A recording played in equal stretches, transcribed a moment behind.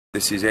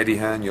This is Eddie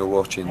Hearn, you're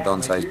watching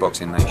Dante's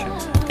Boxing Nation.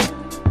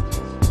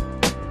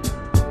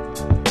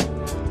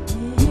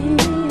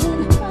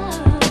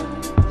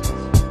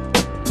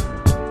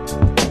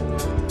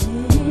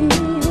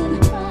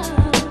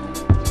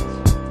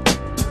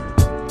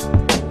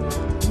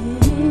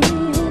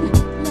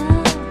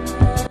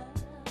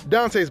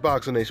 Dante's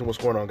Boxing Nation, what's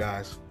going on,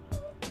 guys?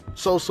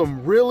 So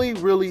some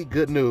really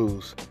good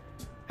news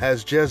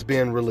has just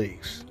been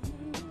released,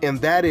 and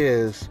that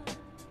is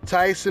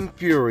Tyson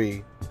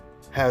Fury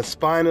has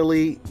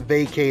finally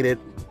vacated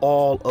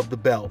all of the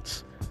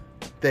belts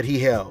that he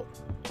held,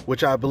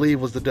 which I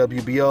believe was the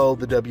WBO,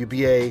 the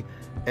WBA,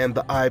 and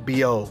the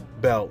IBO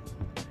belt.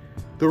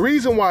 The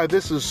reason why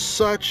this is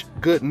such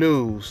good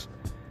news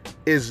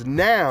is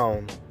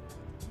now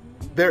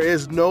there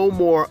is no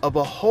more of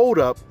a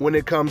holdup when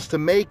it comes to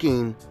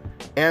making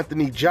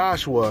Anthony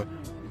Joshua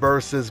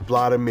versus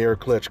Vladimir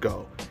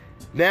Klitschko.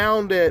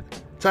 Now that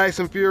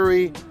Tyson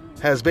Fury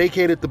has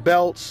vacated the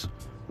belts,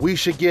 we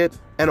should get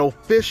an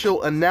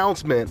official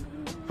announcement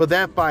for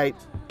that fight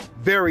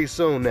very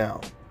soon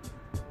now.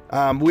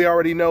 We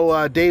already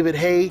know David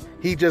Haye,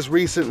 he just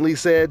recently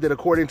said that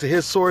according to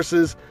his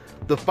sources,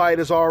 the fight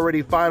is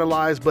already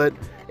finalized, but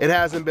it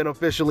hasn't been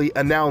officially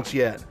announced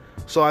yet.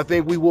 So I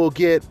think we will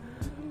get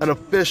an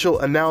official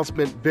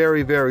announcement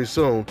very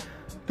soon.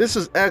 This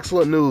is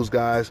excellent news,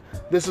 guys.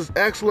 This is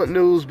excellent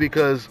news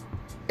because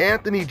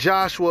Anthony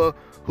Joshua,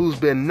 who's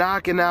been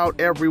knocking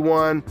out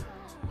everyone,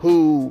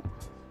 who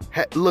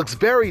looks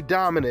very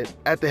dominant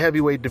at the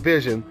heavyweight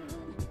division,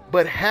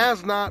 but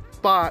has not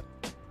fought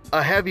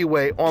a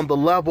heavyweight on the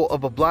level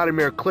of a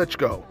Vladimir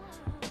Klitschko.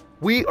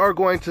 We are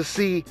going to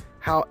see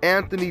how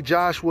Anthony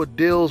Joshua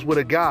deals with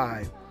a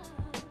guy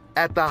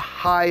at the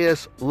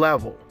highest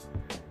level.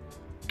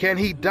 Can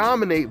he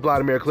dominate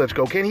Vladimir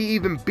Klitschko? Can he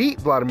even beat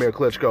Vladimir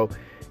Klitschko?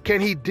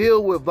 Can he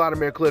deal with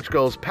Vladimir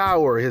Klitschko's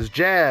power, his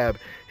jab,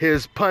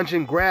 his punch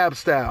and grab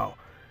style?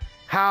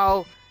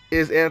 How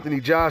is Anthony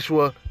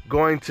Joshua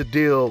going to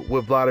deal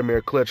with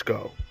Vladimir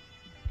Klitschko?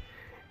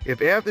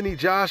 If Anthony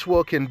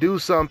Joshua can do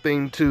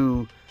something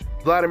to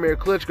Vladimir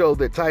Klitschko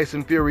that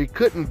Tyson Fury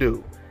couldn't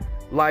do,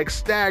 like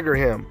stagger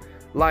him,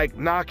 like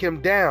knock him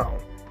down,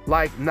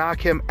 like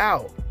knock him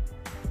out,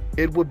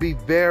 it would be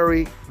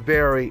very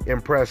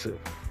impressive.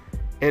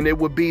 And it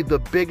would be the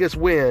biggest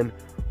win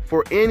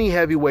for any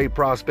heavyweight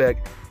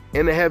prospect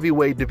in the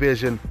heavyweight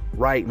division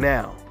right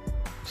now.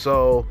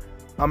 So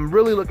I'm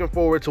really looking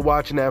forward to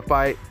watching that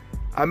fight.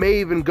 I may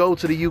even go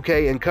to the UK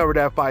and cover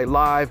that fight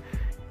live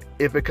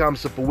if it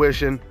comes to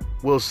fruition.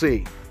 We'll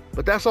see.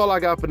 But that's all I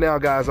got for now,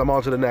 guys. I'm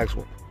on to the next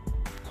one.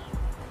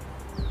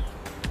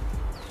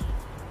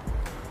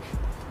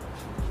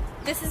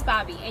 This is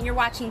Bobby, and you're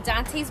watching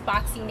Dante's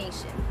Boxing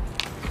Nation.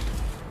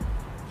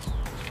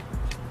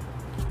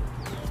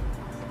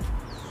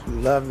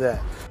 Love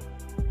that.